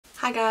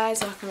Hi guys,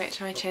 welcome back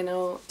to my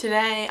channel.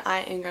 Today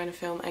I am going to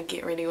film a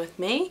get ready with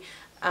me.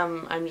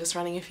 I'm just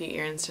running a few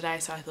errands today,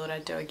 so I thought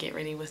I'd do a get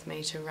ready with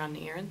me to run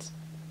errands.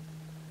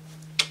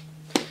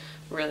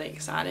 Really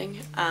exciting.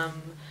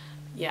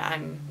 Yeah,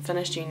 I'm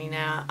finished uni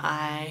now.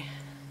 I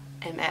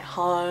am at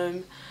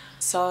home,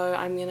 so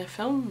I'm gonna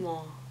film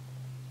more.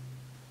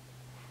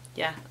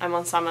 Yeah, I'm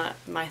on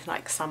my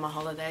summer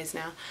holidays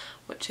now,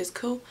 which is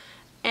cool.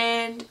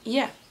 And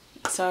yeah,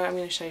 so I'm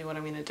gonna show you what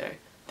I'm gonna do.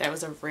 That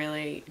was a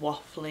really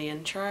waffly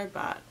intro,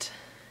 but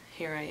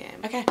here I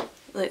am. Okay,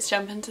 let's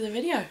jump into the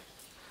video.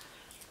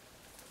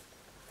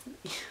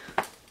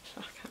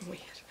 Fucking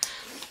weird.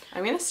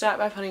 I'm going to start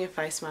by putting a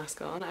face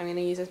mask on. I'm going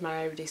to use this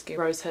my Disco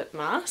rose hip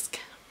mask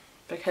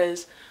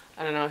because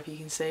I don't know if you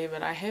can see,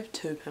 but I have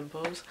 2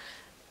 pimples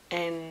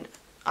and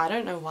I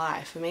don't know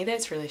why. For me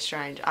that's really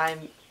strange.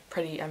 I'm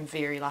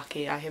very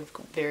lucky. I have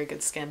very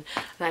good skin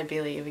and I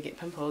barely ever get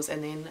pimples,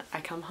 and then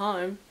I come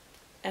home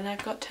and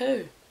I've got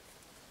 2.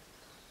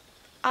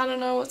 I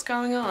don't know what's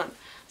going on.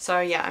 So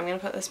yeah, I'm going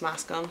to put this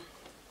mask on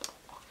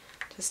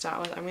to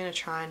start with. I'm going to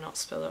try and not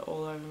spill it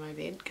all over my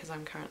bed because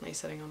I'm currently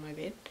sitting on my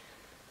bed.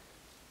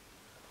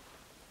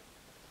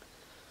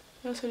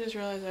 I also just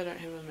realised I don't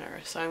have a mirror,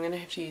 so I'm going to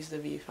have to use the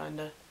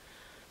viewfinder.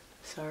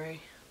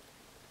 Sorry.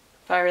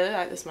 But I really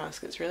like this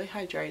mask. It's really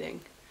hydrating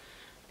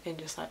and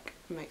just like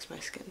makes my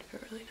skin feel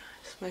really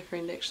nice. My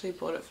friend actually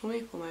bought it for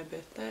me for my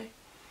birthday.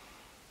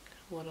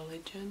 What a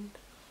legend.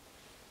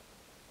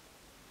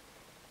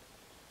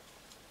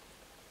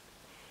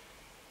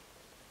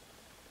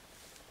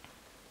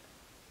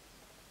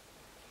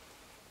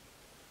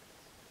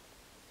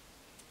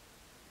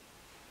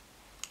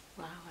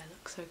 Wow, I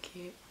look so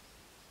cute.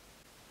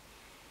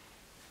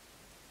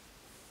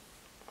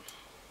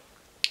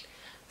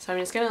 So I'm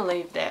just going to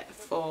leave that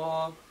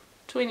for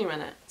 20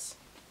 minutes.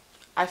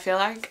 I feel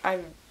like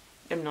I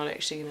am not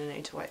actually going to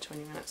need to wait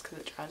 20 minutes because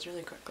it dries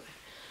really quickly.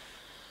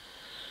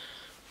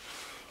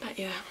 But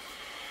yeah,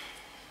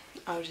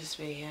 I'll just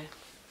be here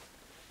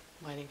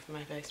waiting for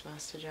my face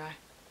mask to dry.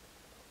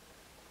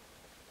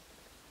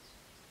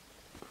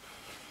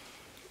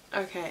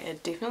 Okay,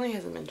 it definitely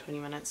hasn't been 20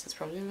 minutes, it's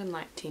probably been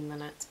like 10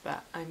 minutes,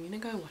 but I'm gonna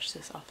go wash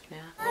this off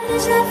now.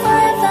 It's not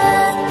forever,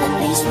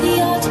 at least we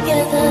are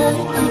together.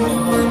 I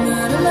know I'm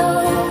not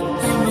alone,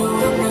 I know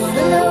I'm not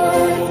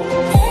alone.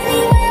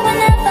 Anywhere,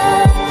 whenever,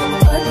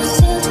 but we're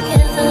still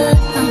together.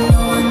 I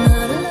know I'm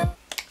not alone.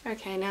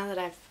 Okay, now that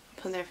I've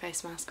put their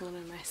face mask on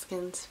and my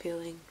skin's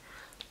feeling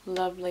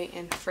lovely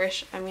and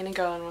fresh, I'm gonna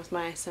go in with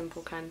my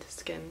simple kind of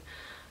skin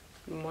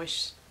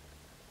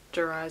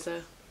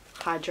moisturizer.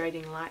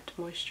 Hydrating light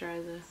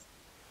moisturizer.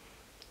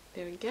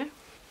 There we go.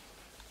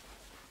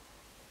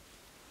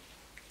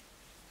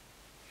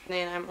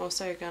 Then I'm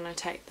also going to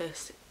take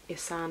this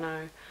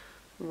Isano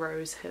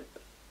Rose Hip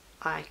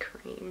Eye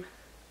Cream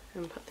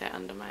and put that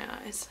under my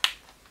eyes.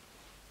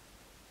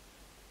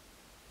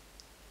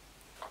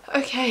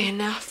 Okay, and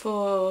now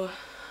for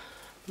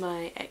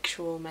my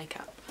actual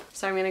makeup.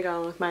 So I'm going to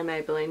go on with my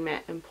Maybelline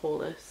Matte and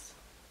Poreless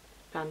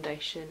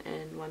foundation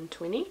in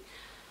 120.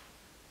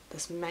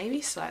 This may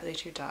be slightly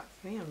too dark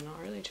for me, I'm not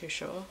really too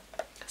sure,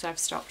 because I've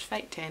stopped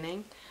fake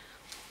tanning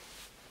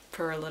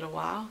for a little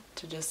while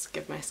to just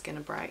give my skin a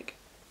break,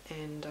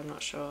 and I'm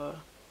not sure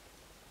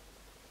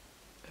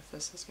if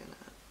this is gonna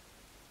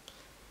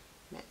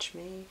match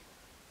me.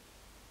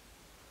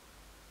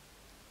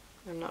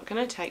 I'm not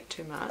gonna take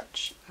too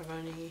much. I'm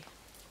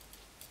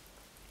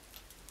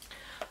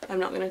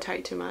not gonna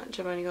take too much.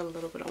 I've only got a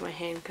little bit on my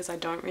hand because I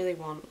don't really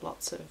want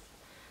lots of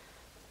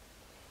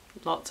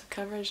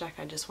coverage, like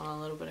I just want a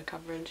little bit of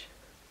coverage.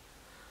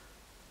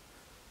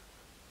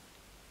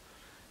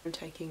 I'm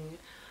taking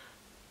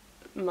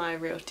my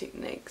Real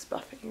Techniques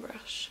buffing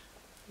brush.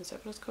 Is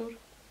that what it's called?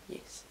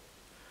 Yes.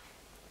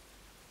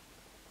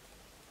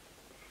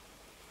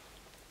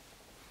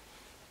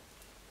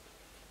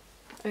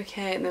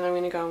 Okay, and then I'm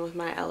going to go on with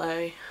my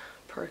LA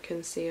Pro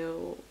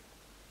Concealer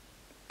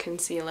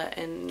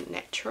in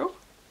Natural.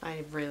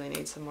 I really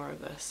need some more of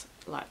this,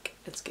 like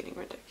it's getting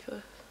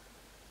ridiculous.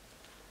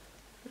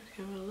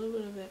 A little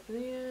bit of that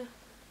there,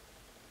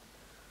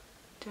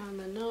 down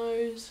the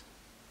nose,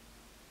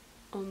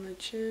 on the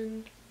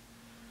chin,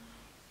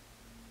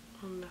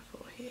 on the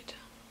forehead.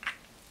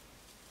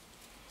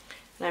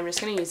 And I'm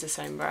just going to use the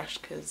same brush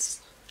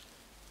because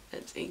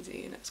it's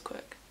easy and it's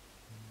quick.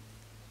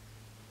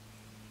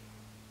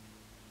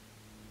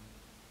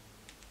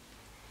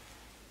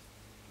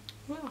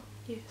 Well,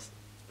 yes.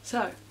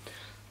 So,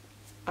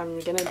 I'm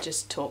going to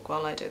just talk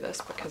while I do this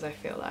because I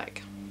feel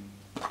like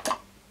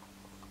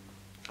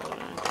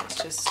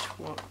that's just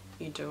what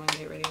you do and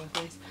get ready with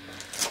these.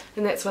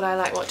 And that's what I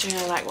like watching.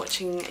 I like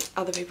watching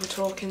other people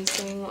talk and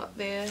seeing what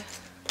their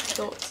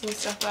thoughts and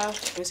stuff are.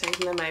 I'm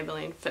taking the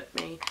Maybelline Fit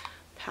Me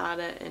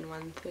powder in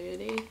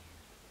 130.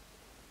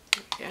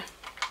 Yeah.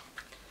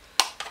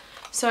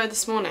 So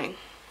this morning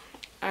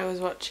I was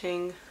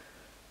watching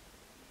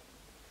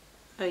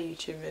a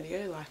YouTube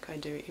video like I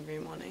do every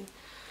morning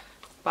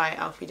by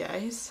Alfie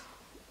Days.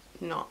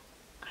 Not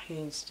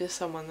he's just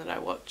someone that I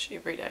watch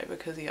every day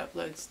because he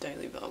uploads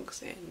daily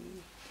vlogs,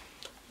 and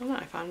I don't know,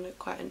 I find it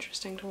quite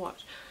interesting to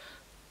watch.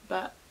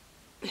 But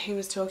he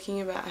was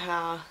talking about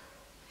how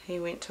he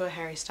went to a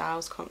Harry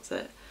Styles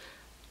concert,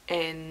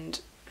 and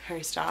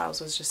Harry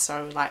Styles was just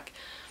so like,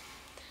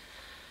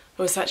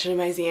 it was such an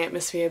amazing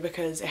atmosphere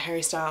because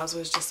Harry Styles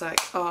was just like,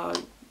 oh,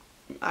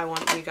 I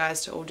want you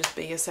guys to all just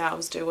be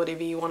yourselves, do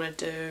whatever you want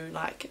to do,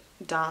 like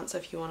dance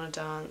if you want to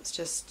dance,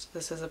 just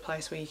this is a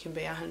place where you can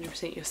be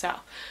 100%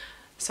 yourself.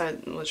 So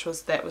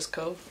that was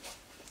cool.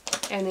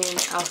 And then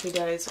Alfie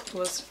Days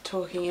was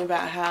talking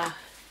about how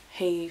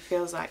he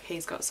feels like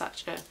he's got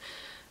such a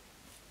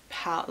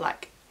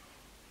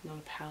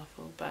not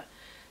powerful, but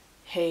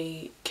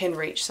he can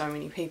reach so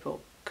many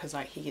people because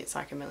like he gets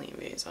like 1 million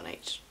views on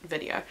each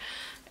video.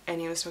 And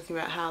he was talking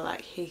about how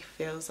like he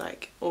feels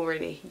like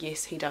already,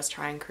 yes, he does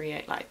try and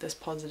create like this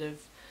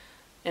positive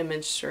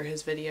image through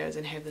his videos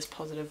and have this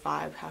positive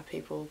vibe, how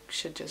people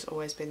should just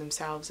always be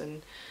themselves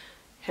and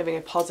having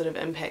a positive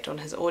impact on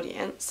his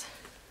audience.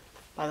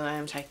 By the way,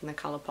 I'm taking the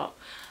Colourpop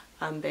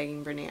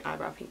Begging Brunette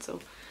eyebrow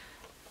pencil,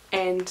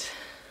 and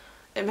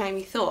it made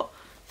me think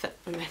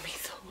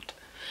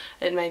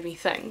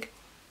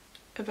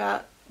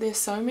about, there's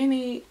so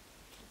many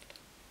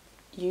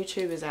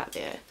YouTubers out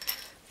there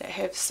that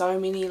have so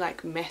many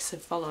like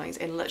massive followings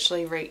and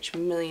literally reach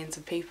millions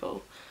of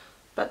people,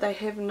 but they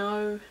have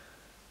no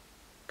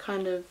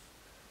kind of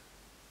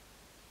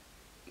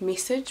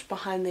message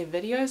behind their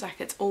videos, like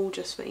it's all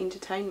just for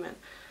entertainment.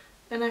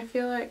 And I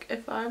feel like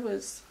if I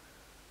was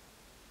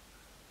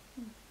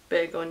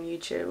big on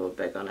YouTube or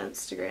big on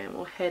Instagram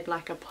or had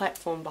like a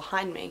platform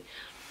behind me,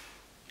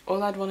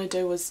 all I'd want to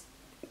do was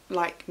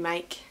like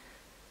make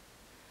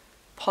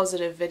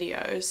positive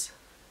videos,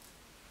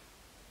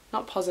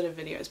 not positive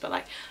videos, but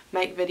like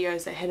make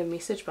videos that had a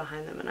message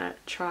behind them, and I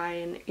try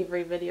in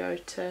every video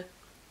to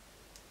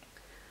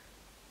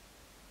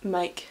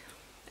make,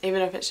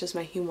 even if it's just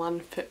making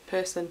one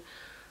person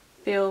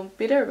feel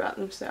better about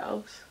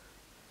themselves,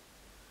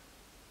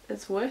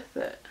 it's worth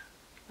it.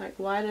 Like,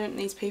 why don't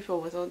these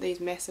people with all these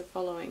massive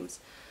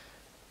followings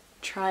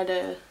try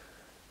to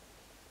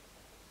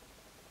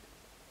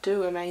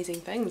do amazing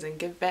things and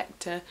give back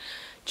to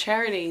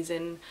charities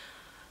and,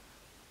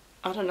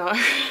 I don't know,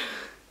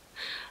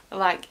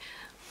 like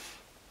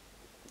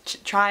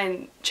try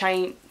and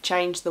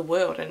change the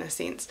world in a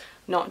sense,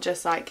 not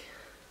just like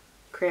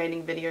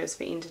creating videos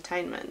for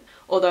entertainment.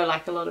 Although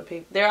like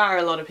there are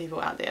a lot of people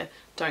out there,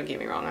 don't get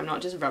me wrong, I'm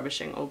not just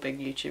rubbishing all big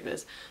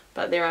YouTubers,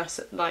 but there are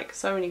like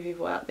so many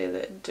people out there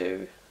that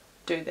do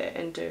that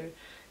and do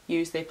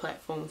use their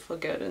platform for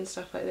good and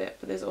stuff like that.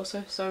 But there's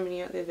also so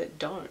many out there that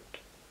don't,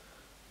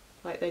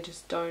 like they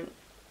just don't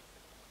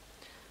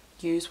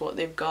use what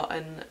they've got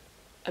in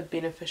a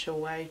beneficial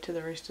way to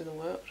the rest of the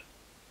world.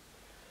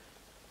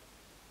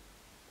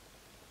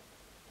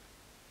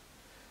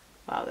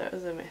 Wow, that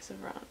was a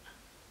massive rant.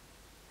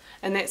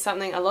 And that's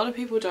something, a lot of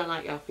people don't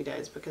like Alfie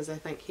Days because they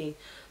think he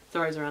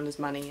throws around his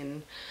money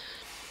and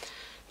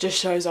just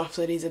shows off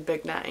that he's a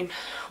big name.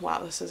 Wow,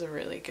 this is a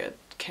really good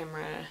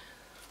camera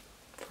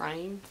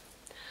frame.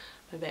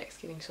 My back's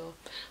getting sore.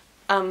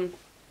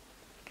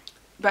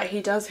 But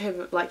he does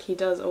have, like, he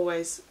does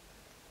always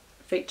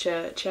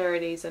feature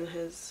charities in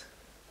his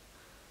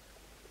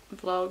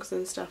vlogs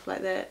and stuff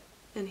like that,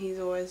 and he's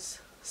always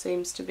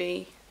seems to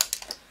be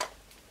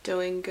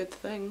doing good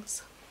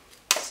things,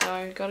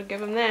 so gotta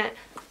give him that.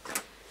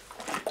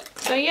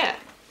 So yeah,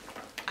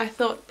 I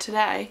thought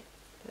today,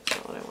 that's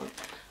not what I want,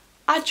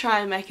 I'd try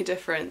and make a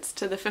difference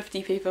to the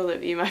 50 people that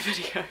view my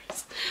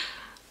videos.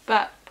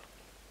 But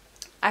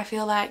I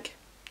feel like,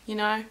 you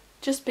know,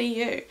 just be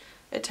you.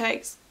 It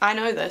takes, I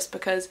know this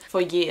because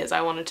for years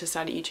I wanted to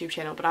start a YouTube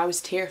channel, but I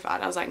was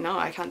terrified. I was like, no,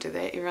 I can't do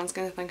that. Everyone's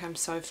going to think I'm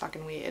so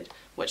fucking weird,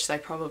 which they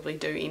probably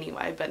do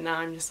anyway. But now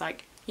I'm just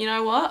like, you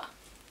know what?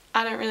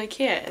 I don't really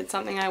care. It's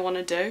something I want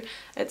to do.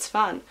 It's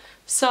fun.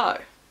 So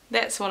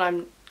that's what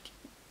I'm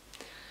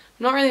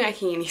not really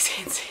making any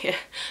sense here,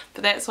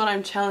 but that's what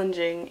I'm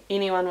challenging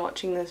anyone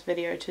watching this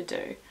video to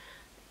do,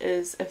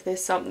 is if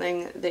there's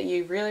something that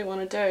you really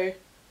want to do.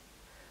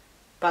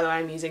 By the way,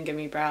 I'm using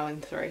Gimme Brow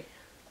in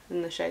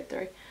the shade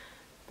 3.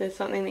 There's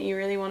something that you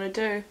really want to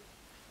do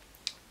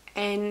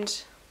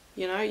and,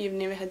 you know, you've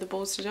never had the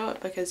balls to do it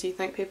because you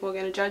think people are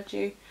going to judge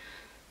you,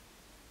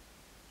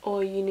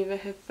 or you never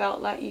have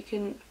felt like you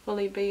can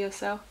fully be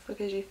yourself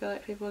because you feel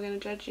like people are going to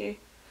judge you.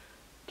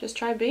 Just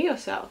try and be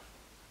yourself,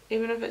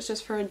 even if it's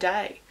just for a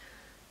day.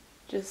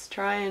 Just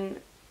try and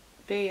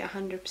be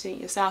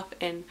 100% yourself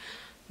and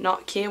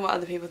not care what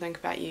other people think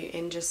about you,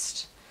 and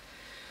just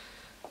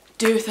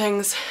do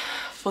things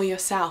for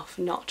yourself,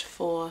 not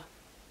for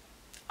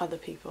other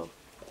people.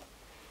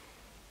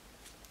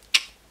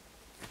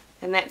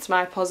 And that's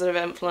my positive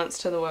influence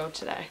to the world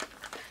today.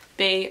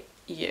 Be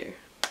you.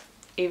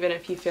 Even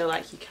if you feel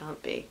like you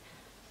can't be,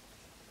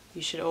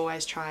 you should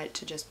always try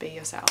to just be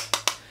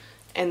yourself.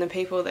 And the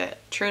people that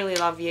truly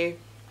love you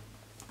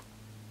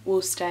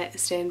will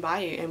stand by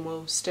you and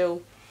will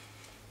still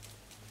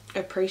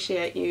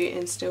appreciate you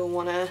and still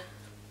want to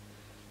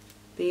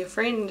be a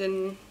friend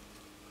and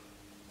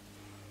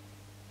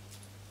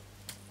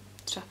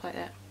stuff like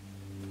that.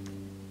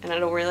 And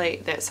it'll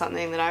really, that's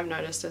something that I've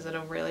noticed, is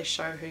it'll really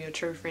show who your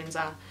true friends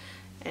are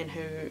and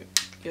who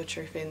your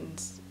true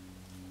friends,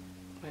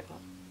 wait what?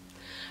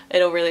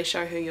 It'll really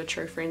show who your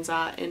true friends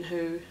are and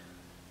who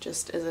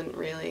just isn't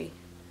really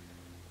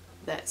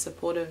that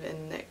supportive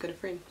and that good a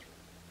friend.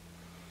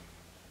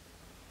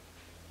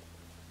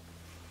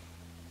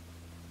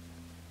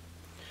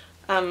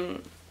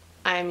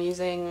 I am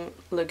using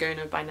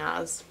Laguna by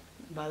NARS,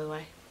 by the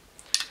way,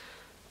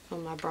 for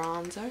my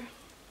bronzer.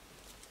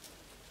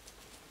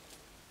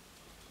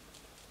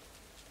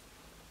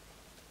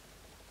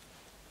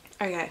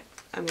 Okay,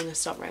 I'm going to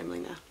stop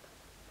rambling now.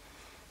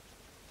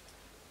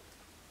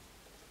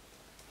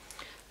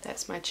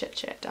 That's my chit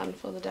chat done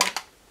for the day.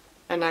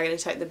 I'm now going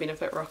to take the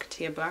Benefit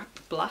Rocketeer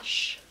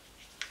blush.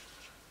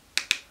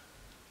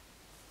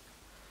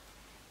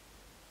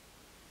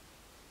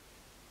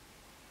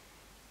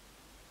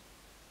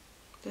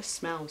 This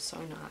smells so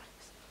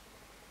nice.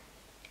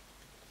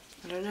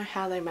 I don't know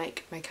how they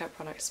make makeup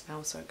products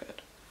smell so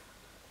good.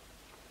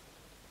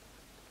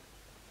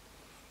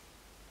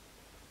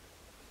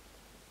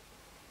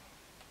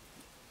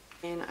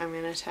 And I'm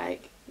going to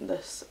take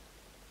this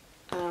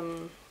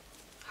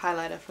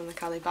highlighter from the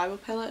Kali Bible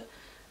palette,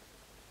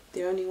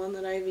 the only one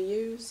that I ever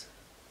use,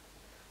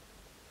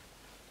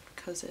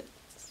 because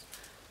it's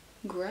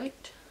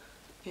great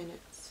and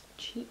it's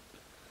cheap,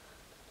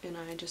 and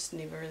I just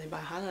never really buy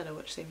highlighter,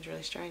 which seems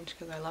really strange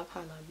because I love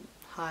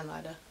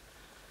highlighter.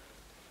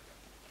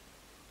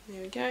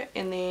 There we go.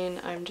 And then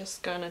I'm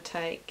just gonna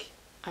take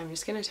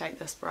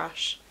this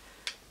brush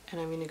and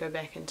I'm gonna go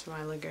back into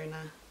my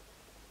Laguna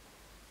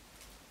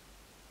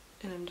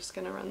and I'm just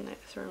gonna run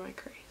that through my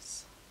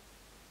crease.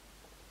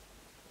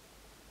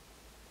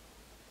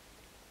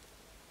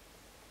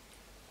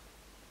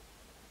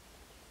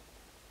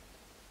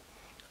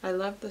 I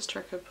love this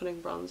trick of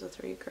putting bronzer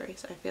through your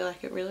crease. I feel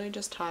like it really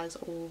just ties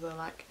all the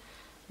like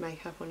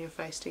makeup on your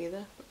face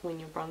together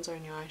when your bronzer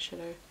and your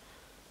eyeshadow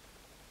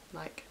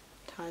like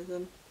ties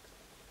in.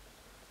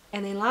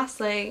 And then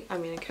lastly,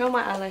 I'm going to curl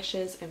my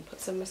eyelashes and put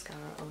some mascara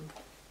on.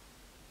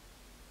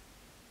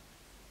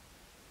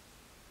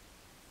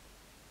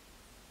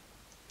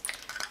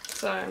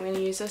 So I'm going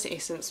to use this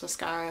Essence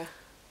mascara.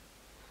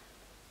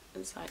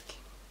 It's like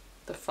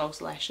the false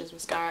lashes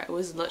mascara. It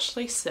was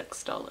literally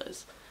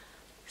 $6.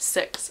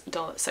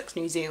 $6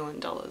 New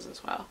Zealand dollars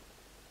as well,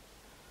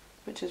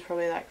 which is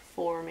probably like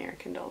 $4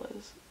 American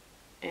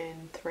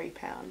and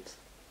 £3,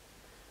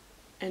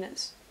 and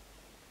it's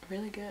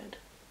really good.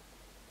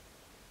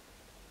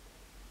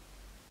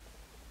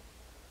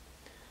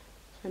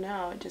 So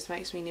now it just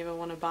makes me never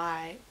want to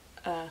buy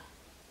a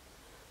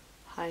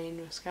high-end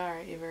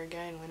mascara ever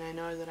again when I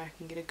know that I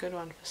can get a good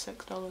one for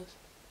 $6.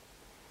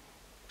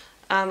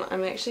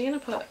 I'm actually going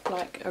to put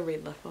like a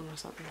red lip on or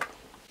something.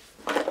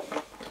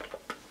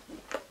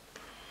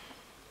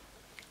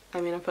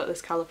 I'm going to put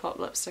this Colourpop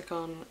lipstick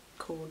on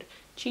called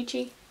Chit,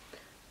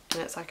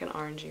 and it's like an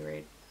orangey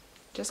red.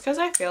 Just because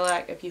I feel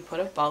like if you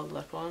put a bold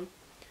lip on,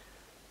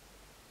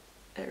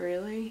 it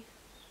really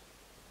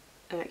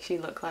makes you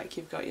look like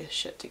you've got your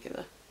shit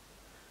together.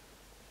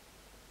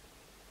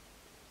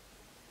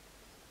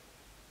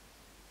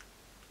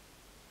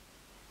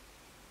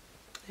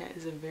 That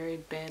is a very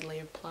badly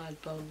applied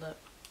bold lip.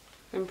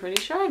 I'm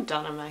pretty sure I've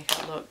done a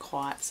makeup look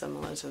quite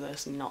similar to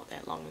this not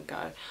that long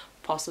ago.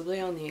 Possibly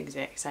on the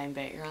exact same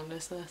background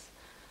as this.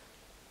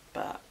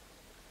 But,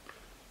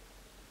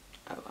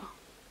 oh well.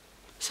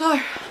 So,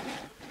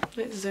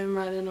 let's zoom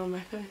right in on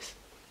my face.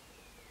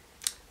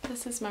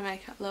 This is my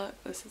makeup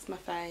look, this is my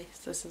face,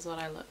 this is what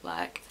I look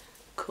like.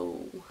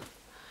 Cool.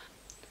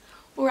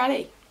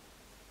 Alrighty.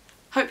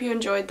 Hope you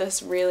enjoyed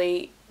this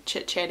really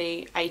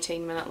chit-chatty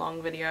 18-minute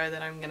long video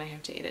that I'm going to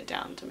have to edit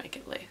down to make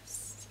it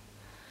less.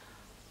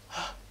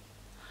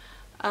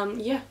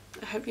 Yeah,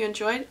 I hope you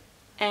enjoyed,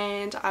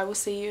 and I will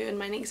see you in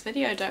my next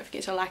video. Don't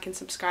forget to like and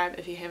subscribe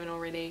if you haven't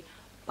already,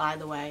 by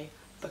the way,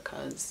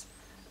 because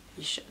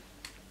you should,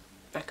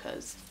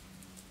 because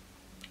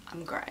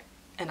I'm great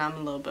and I'm a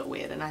little bit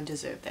weird and I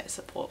deserve that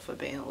support for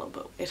being a little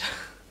bit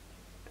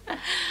weird.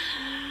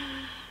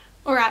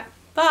 Alright,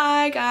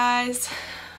 bye guys.